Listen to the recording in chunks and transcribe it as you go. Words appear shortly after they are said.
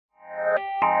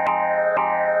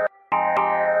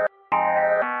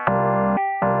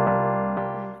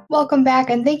Welcome back,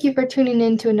 and thank you for tuning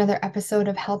in to another episode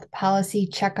of Health Policy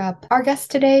Checkup. Our guest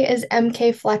today is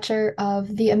MK Fletcher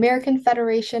of the American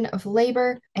Federation of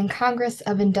Labor and Congress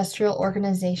of Industrial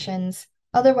Organizations,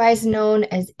 otherwise known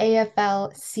as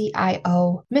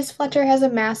AFL-CIO. Ms. Fletcher has a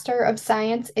Master of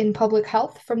Science in Public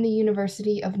Health from the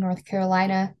University of North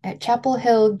Carolina at Chapel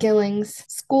Hill Gillings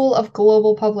School of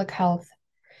Global Public Health.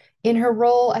 In her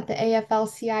role at the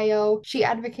AFL-CIO, she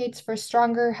advocates for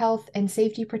stronger health and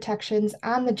safety protections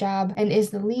on the job and is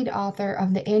the lead author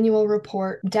of the annual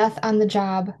report, Death on the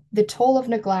Job: The Toll of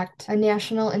Neglect, a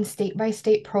national and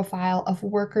state-by-state profile of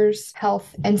workers'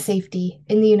 health and safety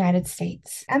in the United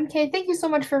States. MK, thank you so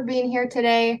much for being here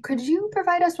today. Could you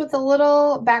provide us with a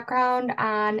little background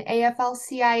on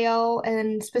AFL-CIO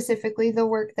and specifically the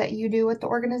work that you do with the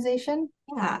organization?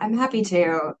 Yeah, I'm happy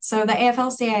to. So the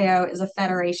AFL-CIO is a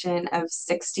federation of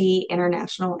 60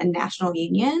 international and national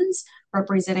unions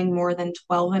representing more than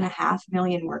 12.5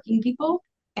 million working people.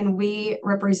 And we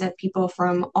represent people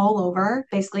from all over,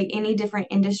 basically any different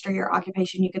industry or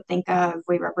occupation you could think of.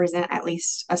 We represent at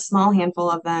least a small handful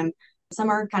of them. Some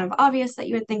are kind of obvious that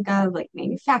you would think of, like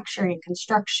manufacturing,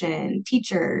 construction,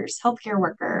 teachers, healthcare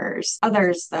workers.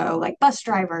 Others, though, like bus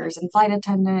drivers and flight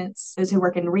attendants, those who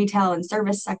work in retail and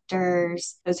service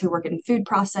sectors, those who work in food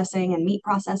processing and meat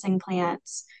processing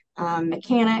plants,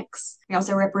 mechanics. We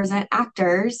also represent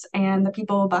actors and the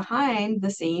people behind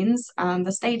the scenes,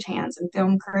 the stagehands and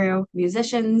film crew,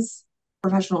 musicians,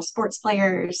 professional sports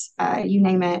players, you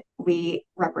name it, we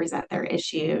represent their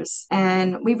issues.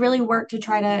 And we really work to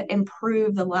try to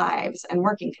improve the lives and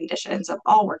working conditions of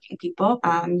all working people,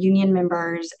 union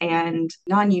members and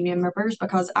non-union members,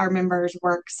 because our members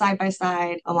work side by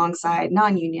side alongside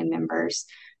non-union members.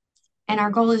 And our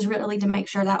goal is really to make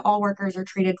sure that all workers are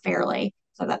treated fairly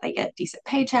so that they get decent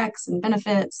paychecks and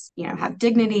benefits, have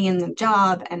dignity in the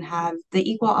job and have the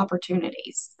equal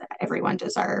opportunities that everyone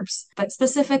deserves. But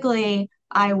specifically,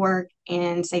 I work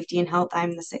in safety and health.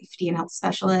 I'm the safety and health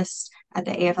specialist at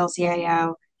the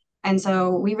AFL-CIO. And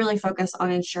so we really focus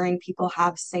on ensuring people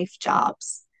have safe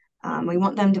jobs. We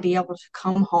want them to be able to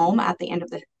come home at the end of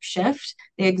the shift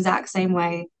the exact same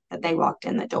way that they walked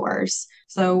in the doors.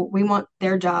 So we want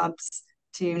their jobs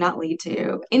to not lead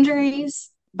to injuries,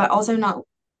 but also not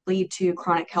lead to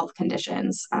chronic health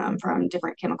conditions from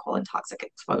different chemical and toxic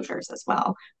exposures as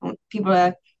well. I want people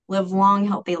to live long,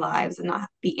 healthy lives and not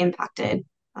be impacted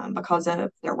because of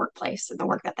their workplace and the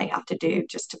work that they have to do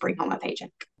just to bring home a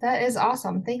paycheck. That is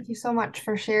awesome. Thank you so much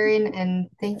for sharing, and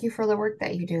thank you for the work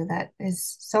that you do. That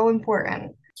is so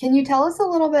important. Can you tell us a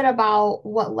little bit about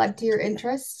what led to your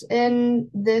interest in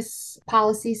this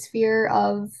policy sphere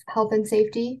of health and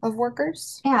safety of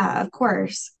workers? Yeah, of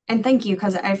course. And thank you,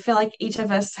 because I feel like each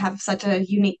of us have such a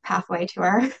unique pathway to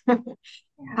our Yeah.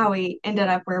 how we ended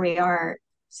up where we are.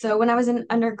 So when I was an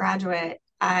undergraduate,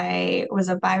 I was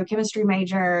a biochemistry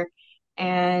major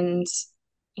and,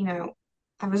 you know,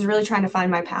 I was really trying to find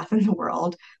my path in the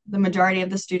world. The majority of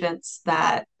the students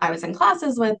that I was in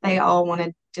classes with, they all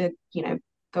wanted to,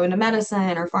 go into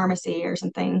medicine or pharmacy or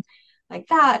something like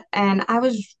that. And I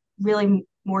was really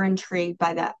more intrigued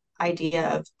by that idea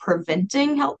of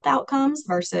preventing health outcomes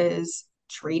versus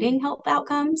treating health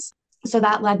outcomes. So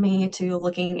that led me to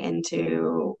looking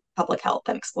into public health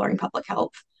and exploring public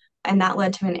health. And that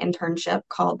led to an internship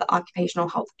called the Occupational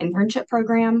Health Internship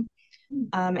Program.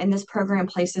 And this program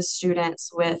places students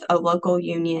with a local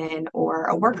union or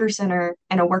a worker center.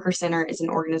 And a worker center is an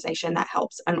organization that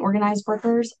helps unorganized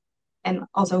workers and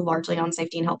also largely on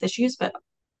safety and health issues, but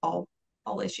all,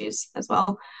 all issues as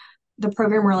well. The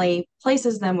program really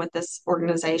places them with this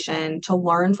organization to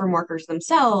learn from workers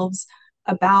themselves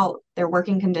about their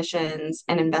working conditions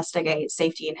and investigate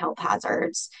safety and health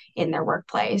hazards in their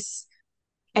workplace.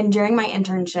 And during my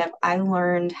internship, I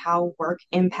learned how work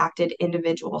impacted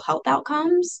individual health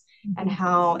outcomes and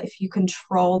how if you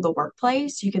control the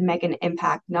workplace, you can make an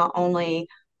impact not only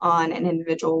on an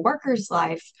individual worker's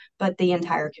life, but the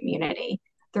entire community.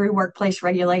 Through workplace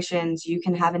regulations, you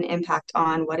can have an impact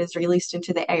on what is released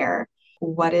into the air,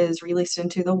 what is released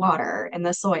into the water and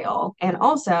the soil, and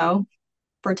also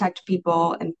protect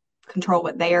people and control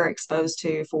what they are exposed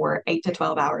to for 8 to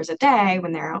 12 hours a day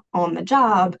when they're on the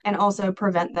job, and also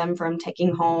prevent them from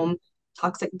taking home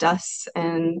toxic dusts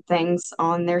and things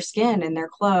on their skin and their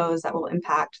clothes that will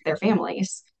impact their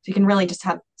families. So you can really just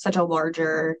have such a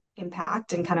larger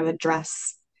impact and kind of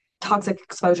address toxic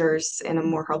exposures in a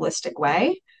more holistic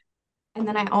way. And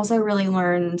then I also really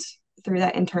learned through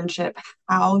that internship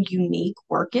how unique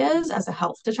work is as a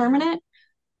health determinant,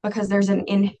 because there's an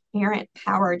inherent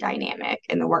power dynamic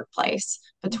in the workplace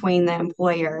between the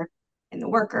employer and the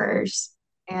workers.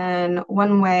 And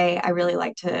one way I really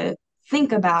like to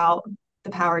think about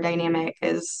the power dynamic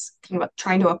is kind of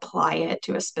trying to apply it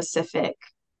to a specific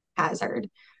hazard.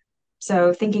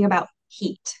 So thinking about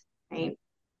heat, right?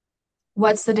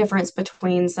 What's the difference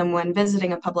between someone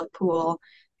visiting a public pool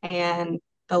and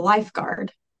the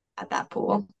lifeguard at that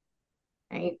pool,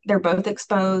 right? They're both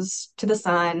exposed to the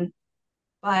sun,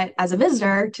 but as a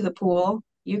visitor to the pool,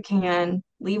 you can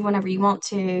leave whenever you want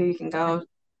to. You can go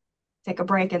take a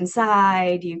break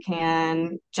inside, you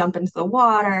can jump into the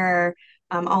water,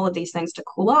 all of these things to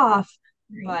cool off.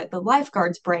 Right. But the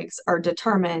lifeguards' breaks are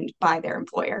determined by their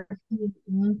employer.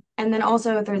 Mhm. And then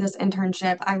also through this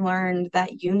internship, I learned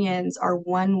that unions are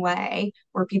one way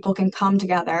where people can come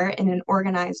together in an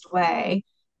organized way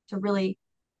to really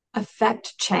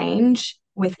affect change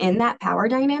within that power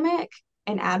dynamic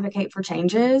and advocate for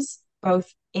changes,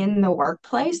 both in the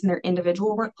workplace, in their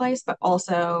individual workplace, but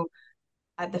also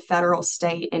at the federal,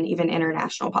 state, and even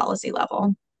international policy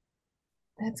level.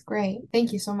 That's great.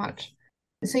 Thank you so much.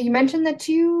 So you mentioned that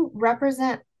you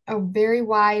represent a very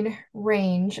wide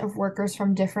range of workers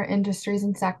from different industries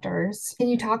and sectors. Can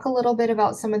you talk a little bit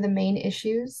about some of the main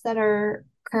issues that are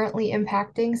currently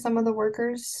impacting some of the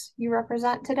workers you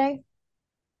represent today?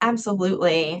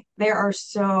 Absolutely. There are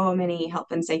so many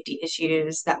health and safety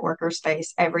issues that workers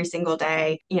face every single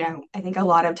day. I think a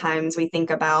lot of times we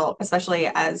think about, especially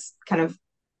as kind of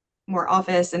more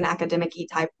office and academic-y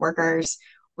type workers,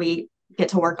 we get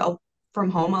to work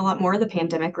from home a lot more. The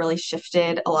pandemic really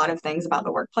shifted a lot of things about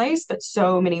the workplace, but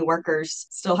so many workers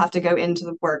still have to go into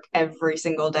the work every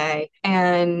single day.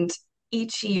 And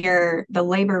each year, the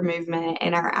labor movement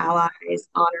and our allies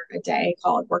honor a day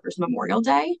called Workers' Memorial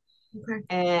Day. Okay.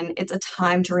 And it's a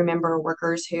time to remember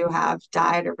workers who have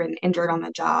died or been injured on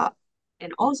the job,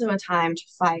 and also a time to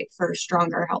fight for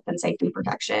stronger health and safety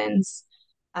protections.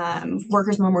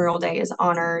 Workers' Memorial Day is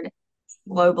honored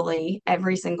globally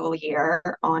every single year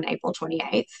on April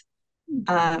 28th.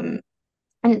 Um,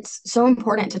 and it's so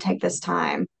important to take this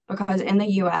time because in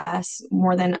the US,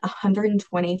 more than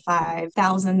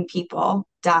 125,000 people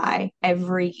die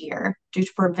every year due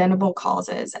to preventable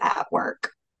causes at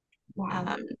work. Wow.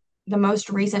 Um, the most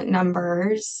recent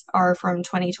numbers are from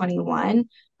 2021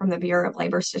 from the Bureau of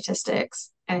Labor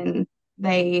Statistics, and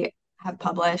they have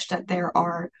published that there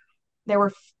were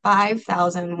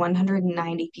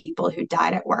 5,190 people who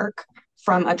died at work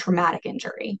from a traumatic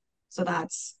injury. So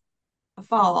that's a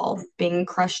fall, being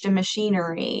crushed in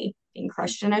machinery, being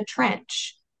crushed in a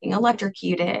trench, being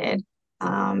electrocuted,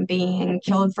 being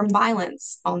killed from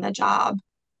violence on the job,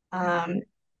 um,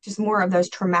 just more of those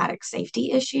traumatic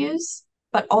safety issues.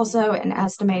 But also an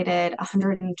estimated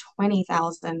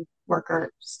 120,000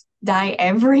 workers die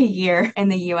every year in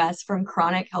the US from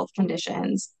chronic health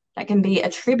conditions that can be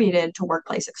attributed to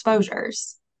workplace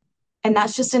exposures. And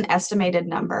that's just an estimated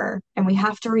number. And we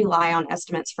have to rely on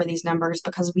estimates for these numbers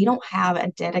because we don't have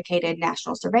a dedicated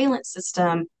national surveillance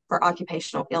system for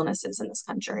occupational illnesses in this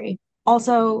country.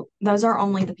 Also, those are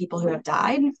only the people who have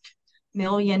died.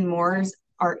 Million more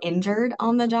are injured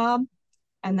on the job.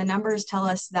 And the numbers tell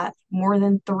us that more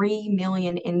than 3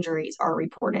 million injuries are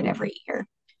reported every year.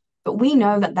 But we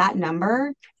know that that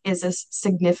number is a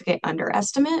significant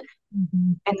underestimate.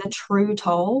 Mhm. And the true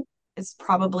toll is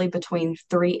probably between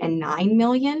 3 and 9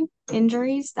 million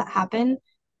injuries that happen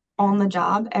on the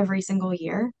job every single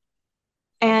year.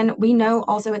 And we know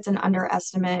also it's an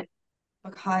underestimate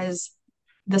because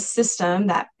the system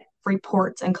that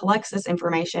reports and collects this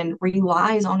information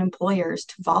relies on employers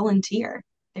to volunteer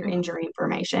their injury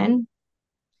information.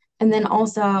 And then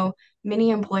also,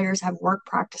 many employers have work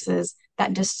practices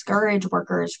that discourage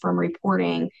workers from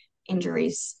reporting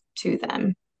injuries to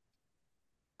them.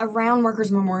 Around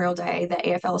Workers' Memorial Day, the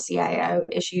AFL-CIO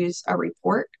issues a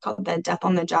report called the Death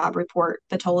on the Job Report,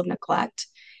 The Toll of Neglect.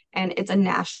 And it's a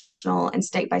national and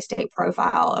state by state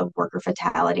profile of worker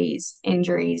fatalities,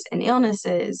 injuries, and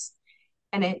illnesses.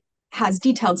 And it has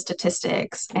detailed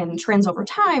statistics and trends over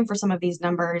time for some of these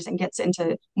numbers and gets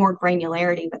into more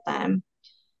granularity with them.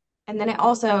 And then it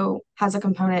also has a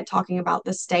component talking about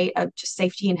the state of just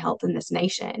safety and health in this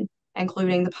nation,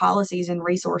 including the policies and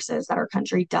resources that our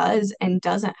country does and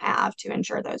doesn't have to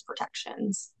ensure those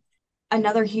protections.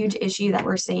 Another huge issue that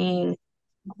we're seeing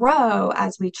grow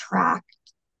as we track,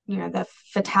 the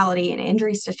fatality and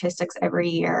injury statistics every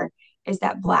year is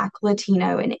that Black,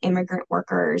 Latino, and immigrant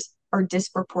workers are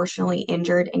disproportionately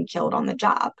injured and killed on the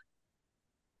job.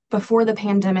 Before the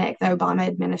pandemic, the Obama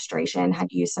administration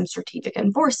had used some strategic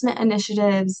enforcement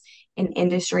initiatives in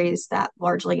industries that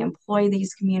largely employ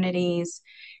these communities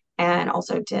and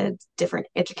also did different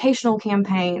educational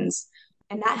campaigns.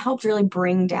 And that helped really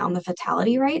bring down the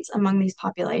fatality rates among these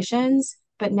populations.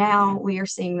 But now we are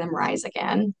seeing them rise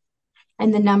again.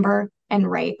 And the number and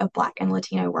rate of Black and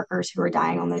Latino workers who are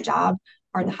dying on the job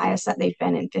are the highest that they've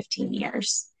been in 15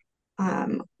 years.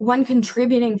 One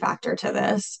contributing factor to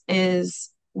this is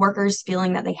workers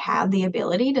feeling that they have the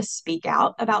ability to speak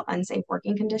out about unsafe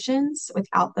working conditions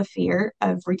without the fear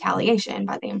of retaliation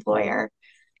by the employer.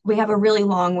 We have a really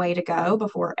long way to go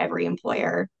before every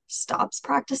employer stops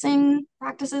practicing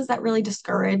practices that really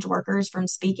discourage workers from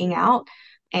speaking out,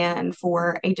 and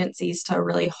for agencies to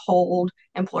really hold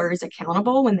employers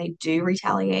accountable when they do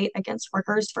retaliate against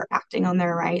workers for acting on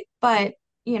their right. But,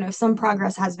 some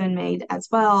progress has been made as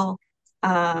well.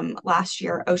 Last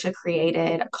year, OSHA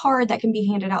created a card that can be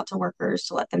handed out to workers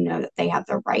to let them know that they have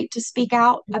the right to speak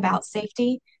out about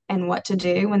safety and what to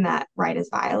do when that right is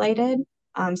violated.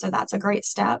 So that's a great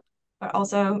step. But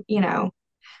also,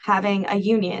 having a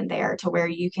union there to where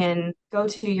you can go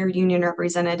to your union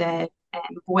representative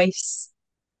and voice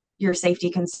your safety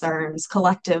concerns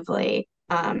collectively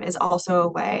is also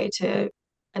a way to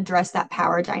address that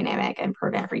power dynamic and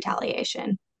prevent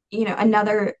retaliation.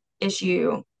 Another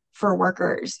issue for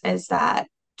workers is that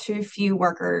too few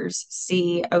workers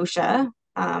see OSHA.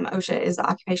 OSHA is the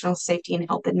Occupational Safety and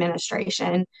Health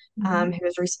Administration, who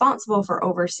is responsible for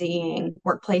overseeing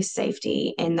workplace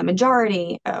safety in the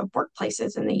majority of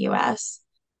workplaces in the US.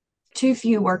 Too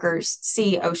few workers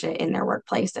see OSHA in their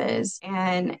workplaces.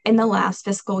 And in the last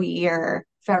fiscal year,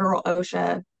 federal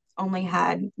OSHA only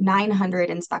had 900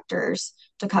 inspectors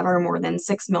to cover more than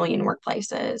 6 million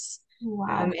workplaces.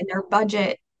 Wow. And their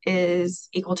budget is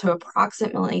equal to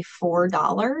approximately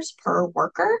 $4 per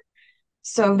worker.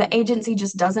 So the agency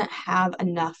just doesn't have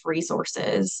enough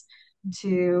resources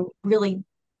to really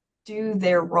do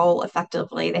their role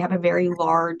effectively. They have a very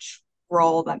large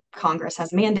role that Congress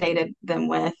has mandated them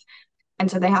with.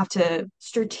 And so they have to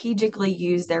strategically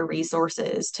use their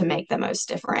resources to make the most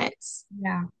difference.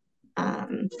 Yeah.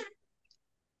 Um,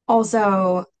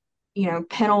 Also,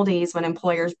 penalties when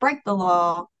employers break the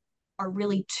law are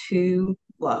really too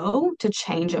low to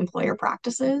change employer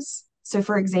practices. So,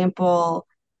 for example,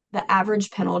 the average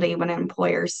penalty when an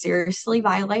employer seriously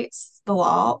violates the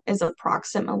law is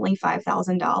approximately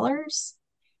 $5,000.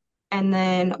 And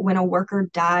then when a worker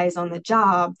dies on the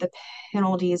job, the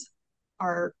penalties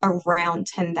are around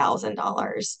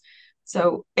 $10,000.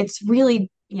 So it's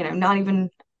really, not even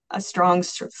a strong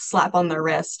slap on the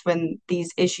wrist when these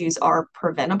issues are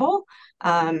preventable,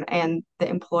 and the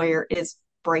employer is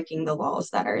breaking the laws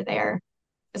that are there.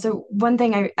 So one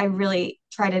thing I really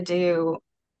try to do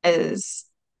is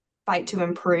fight to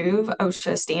improve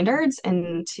OSHA standards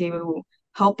and to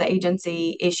help the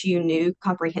agency issue new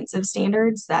comprehensive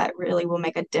standards that really will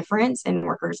make a difference in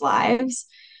workers' lives.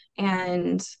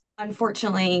 And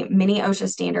unfortunately, many OSHA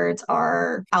standards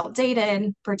are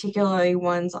outdated, particularly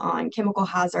ones on chemical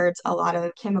hazards. A lot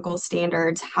of chemical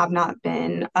standards have not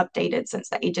been updated since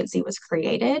the agency was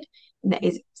created. The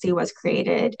agency was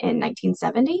created in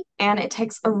 1970, and it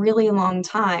takes a really long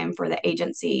time for the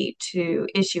agency to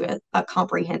issue a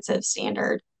comprehensive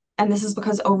standard. And this is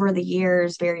because over the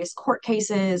years, various court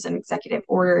cases and executive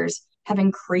orders have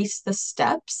increased the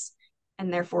steps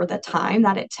and therefore the time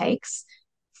that it takes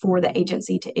for the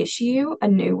agency to issue a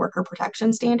new worker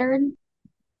protection standard.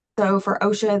 So for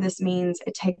OSHA, this means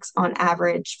it takes on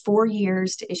average 4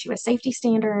 years to issue a safety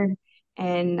standard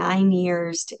and 9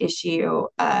 years to issue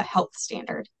a health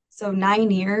standard. So 9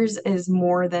 years is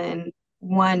more than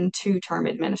one two-term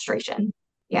administration.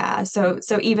 Yeah, so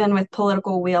even with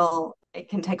political will, it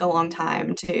can take a long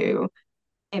time to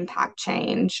impact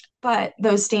change, but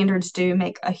those standards do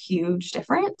make a huge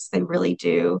difference. They really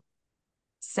do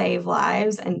save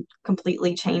lives and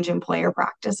completely change employer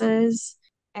practices.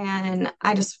 And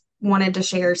I just wanted to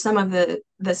share some of the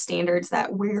standards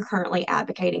that we're currently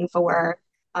advocating for.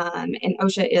 And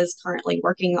OSHA is currently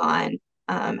working on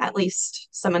at least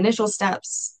some initial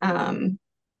steps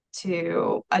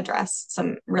to address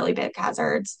some really big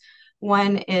hazards.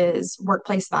 One is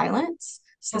workplace violence,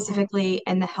 specifically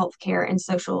in the healthcare and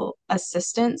social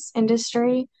assistance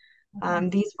industry.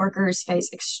 These workers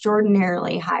face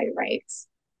extraordinarily high rates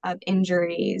of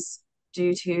injuries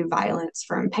due to violence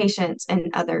from patients and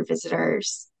other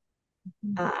visitors.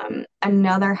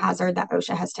 Another hazard that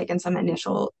OSHA has taken some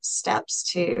initial steps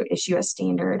to issue a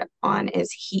standard on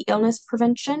is heat illness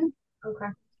prevention.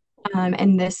 Okay.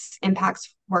 And this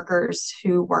impacts workers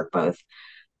who work both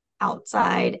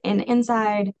outside and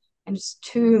inside. And just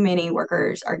too many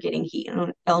workers are getting heat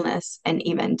illness and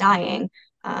even dying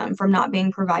from not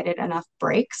being provided enough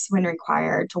breaks when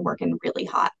required to work in really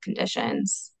hot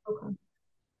conditions. Okay.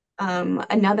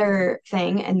 Another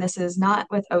thing, and this is not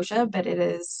with OSHA, but it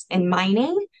is in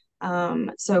mining.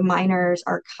 So miners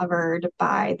are covered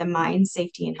by the Mine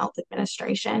Safety and Health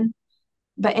Administration.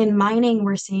 But in mining,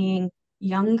 we're seeing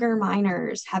younger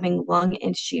miners having lung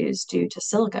issues due to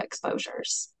silica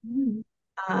exposures. Mm.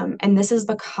 And this is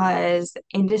because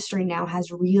industry now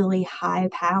has really high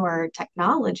powered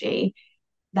technology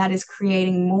that is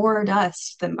creating more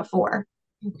dust than before.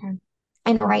 Okay.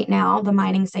 And right now, the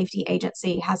Mining Safety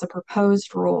Agency has a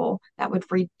proposed rule that would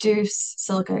reduce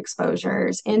silica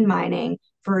exposures in mining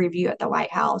for review at the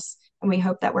White House. And we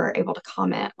hope that we're able to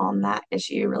comment on that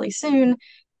issue really soon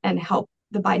and help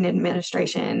the Biden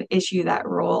administration issue that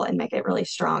rule and make it really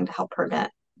strong to help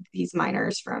prevent these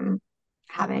miners from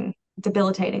having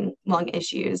debilitating lung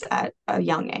issues at a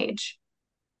young age.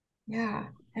 Yeah,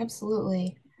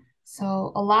 absolutely.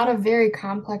 So, a lot of very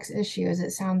complex issues.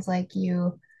 It sounds like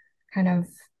you kind of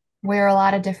wear a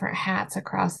lot of different hats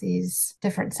across these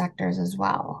different sectors as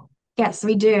well. Yes,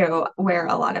 we do wear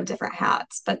a lot of different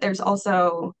hats, but there's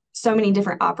also so many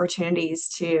different opportunities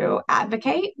to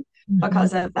advocate Mhm.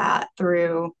 because of that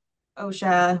through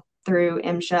OSHA, through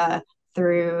MSHA,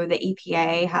 through the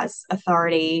EPA has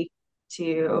authority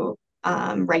to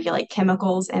regulate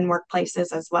chemicals in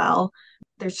workplaces as well.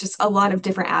 There's just a lot of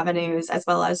different avenues, as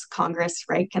well as Congress,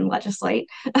 right, can legislate.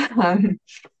 um,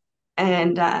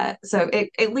 so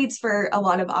it leads for a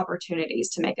lot of opportunities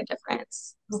to make a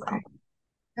difference. So. Okay,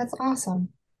 that's awesome.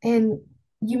 And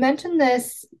you mentioned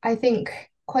this, I think,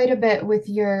 quite a bit with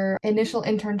your initial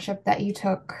internship that you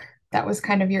took. That was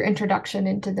kind of your introduction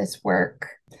into this work.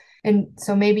 And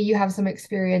so maybe you have some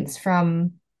experience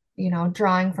from,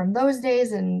 drawing from those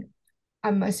days, and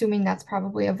I'm assuming that's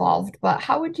probably evolved, but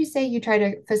how would you say you try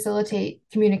to facilitate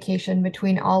communication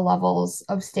between all levels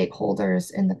of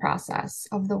stakeholders in the process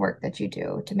of the work that you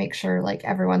do to make sure like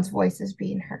everyone's voice is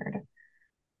being heard?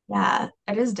 Yeah,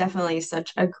 it is definitely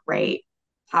such a great,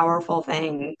 powerful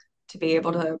thing to be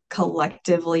able to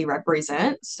collectively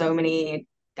represent so many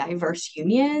diverse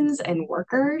unions and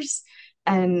workers.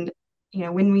 And,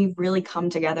 when we really come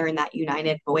together in that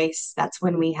united voice, that's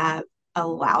when we have a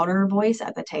louder voice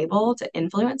at the table to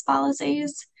influence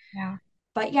policies. Yeah.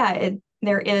 But yeah,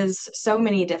 there is so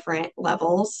many different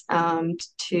levels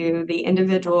to the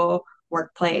individual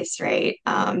workplace, right?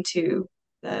 To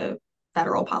the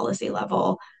federal policy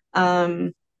level.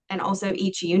 Um, and also,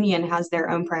 each union has their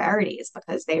own priorities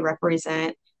because they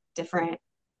represent different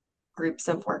groups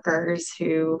of workers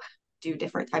who do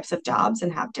different types of jobs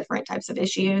and have different types of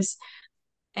issues.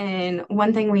 And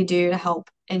one thing we do to help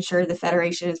ensure the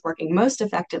Federation is working most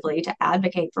effectively to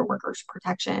advocate for workers'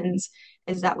 protections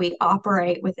is that we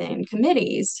operate within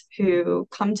committees who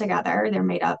come together. They're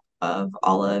made up of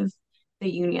all of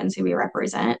the unions who we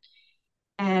represent.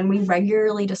 And we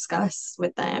regularly discuss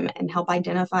with them and help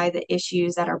identify the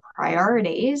issues that are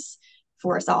priorities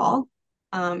for us all.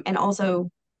 And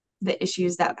also the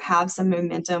issues that have some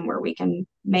momentum where we can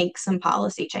make some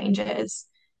policy changes.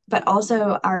 But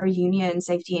also, our union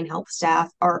safety and health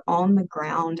staff are on the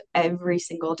ground every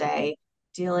single day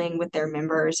dealing with their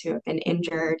members who have been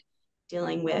injured,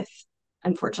 dealing with,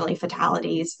 unfortunately,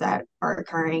 fatalities that are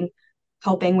occurring,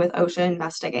 helping with OSHA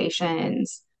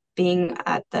investigations, being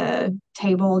at the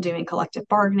table doing collective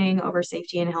bargaining over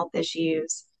safety and health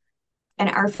issues. And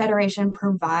our federation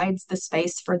provides the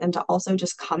space for them to also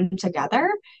just come together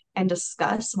and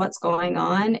discuss what's going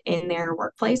on in their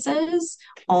workplaces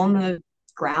on the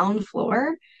ground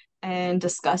floor and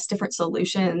discuss different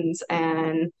solutions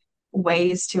and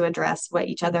ways to address what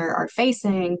each other are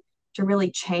facing to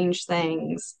really change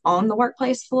things on the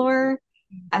workplace floor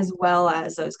as well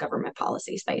as those government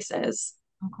policy spaces.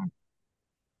 Okay,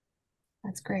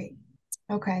 that's great.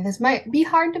 Okay, this might be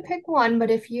hard to pick one, but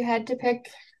if you had to pick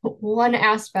one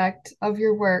aspect of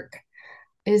your work,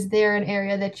 is there an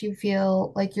area that you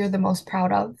feel like you're the most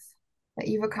proud of that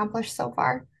you've accomplished so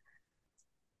far?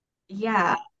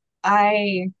 Yeah,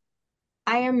 I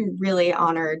I am really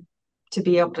honored to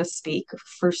be able to speak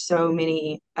for so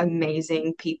many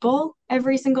amazing people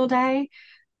every single day.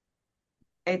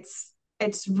 It's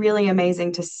really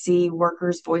amazing to see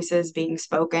workers' voices being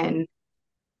spoken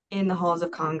in the halls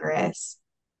of Congress,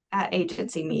 at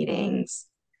agency meetings,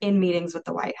 in meetings with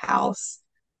the White House,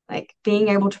 like being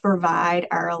able to provide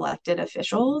our elected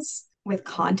officials with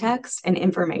context and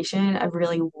information of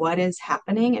really what is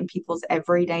happening in people's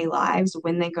everyday lives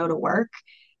when they go to work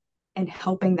and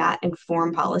helping that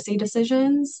inform policy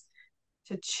decisions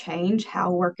to change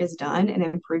how work is done and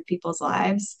improve people's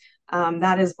lives.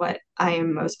 That is what I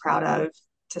am most proud of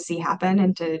to see happen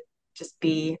and to just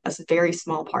be a very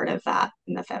small part of that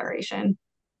in the Federation.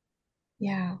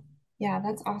 Yeah, yeah,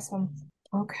 that's awesome.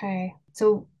 Okay.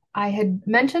 So I had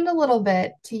mentioned a little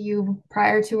bit to you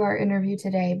prior to our interview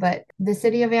today, but the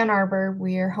city of Ann Arbor,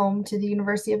 we are home to the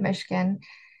University of Michigan.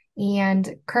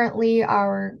 And currently,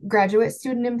 our graduate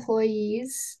student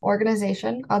employees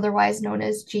organization, otherwise known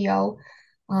as GEO,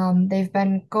 they've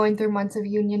been going through months of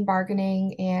union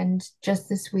bargaining, and just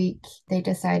this week they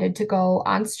decided to go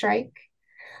on strike.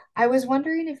 I was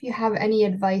wondering if you have any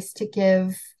advice to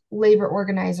give labor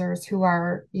organizers who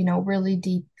are, really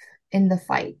deep in the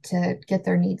fight to get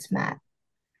their needs met.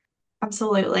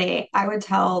 Absolutely. I would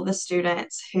tell the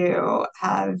students who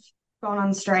have gone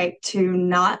on strike to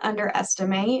not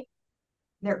underestimate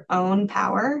their own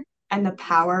power and the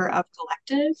power of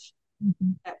collective.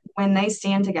 Mhm. That when they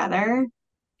stand together,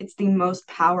 it's the most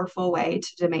powerful way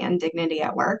to demand dignity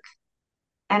at work.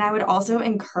 And I would also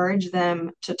encourage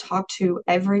them to talk to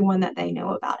everyone that they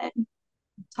know about it.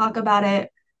 Talk about it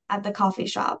at the coffee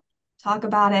shop. Talk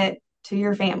about it to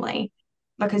your family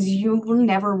because you will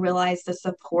never realize the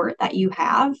support that you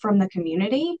have from the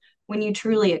community when you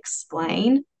truly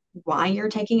explain why you're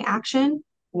taking action,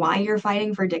 why you're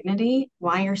fighting for dignity,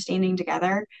 why you're standing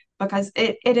together, because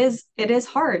it is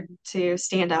hard to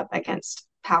stand up against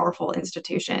powerful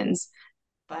institutions,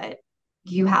 but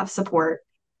you have support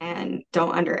and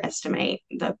don't underestimate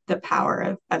the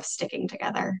power of sticking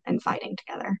together and fighting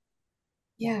together.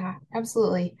 Yeah,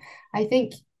 absolutely. I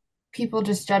think people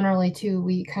just generally too,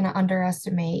 we kind of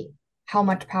underestimate how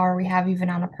much power we have even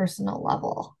on a personal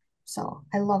level. So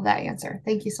I love that answer.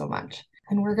 Thank you so much.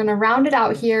 And we're going to round it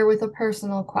out here with a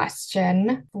personal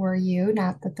question for you.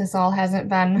 Not that this all hasn't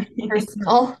been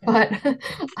personal, but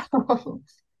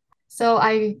so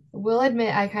I will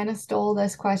admit I kind of stole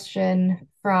this question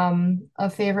from a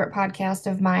favorite podcast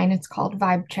of mine. It's called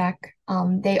Vibe Check.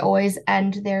 They always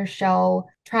end their show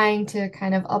trying to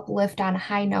kind of uplift on a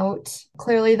high note.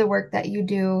 Clearly, the work that you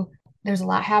do, there's a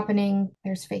lot happening.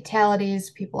 There's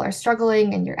fatalities, people are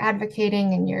struggling, and you're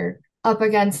advocating, and you're up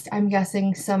against, I'm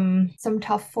guessing, some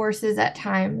tough forces at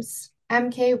times.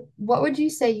 MK, what would you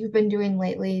say you've been doing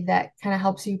lately that kind of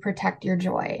helps you protect your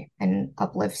joy and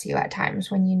uplifts you at times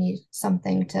when you need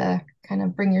something to kind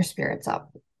of bring your spirits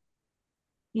up?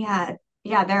 Yeah,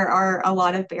 yeah, there are a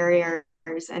lot of barriers,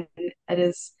 and it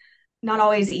is not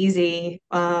always easy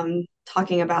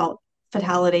talking about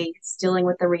fatalities, dealing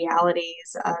with the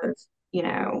realities of,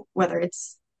 whether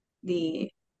it's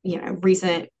the,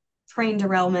 recent train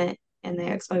derailment and the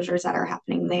exposures that are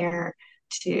happening there,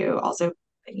 to also,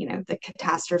 the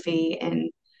catastrophe in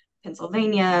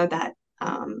Pennsylvania that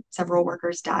several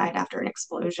workers died after an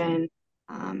explosion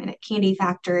in a candy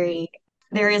factory.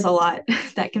 There is a lot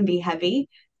that can be heavy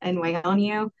and weigh on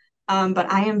you.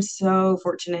 But I am so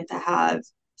fortunate to have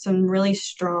some really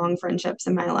strong friendships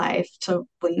in my life to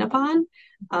lean upon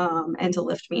and to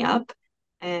lift me up.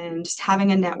 And just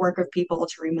having a network of people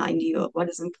to remind you of what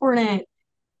is important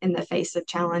in the face of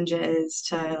challenges,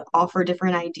 to offer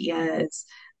different ideas,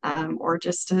 or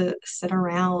just to sit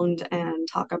around and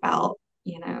talk about,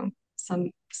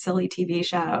 some silly TV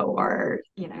show, or,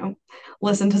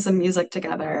 listen to some music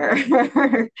together,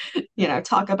 or,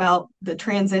 talk about the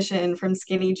transition from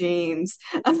skinny jeans,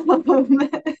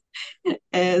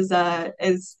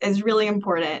 is really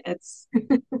important. It's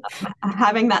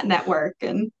having that network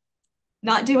and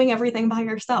not doing everything by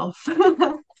yourself.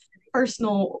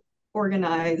 Personal,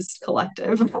 organized,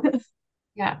 collective.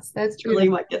 Yes, that's It's really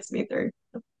beautiful. what gets me through.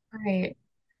 Great.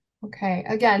 Okay.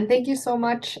 Again, thank you so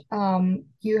much.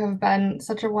 You have been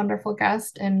such a wonderful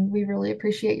guest, and we really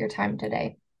appreciate your time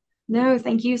today. No,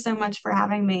 thank you so much for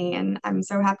having me. And I'm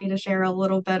so happy to share a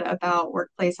little bit about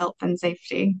workplace health and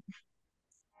safety.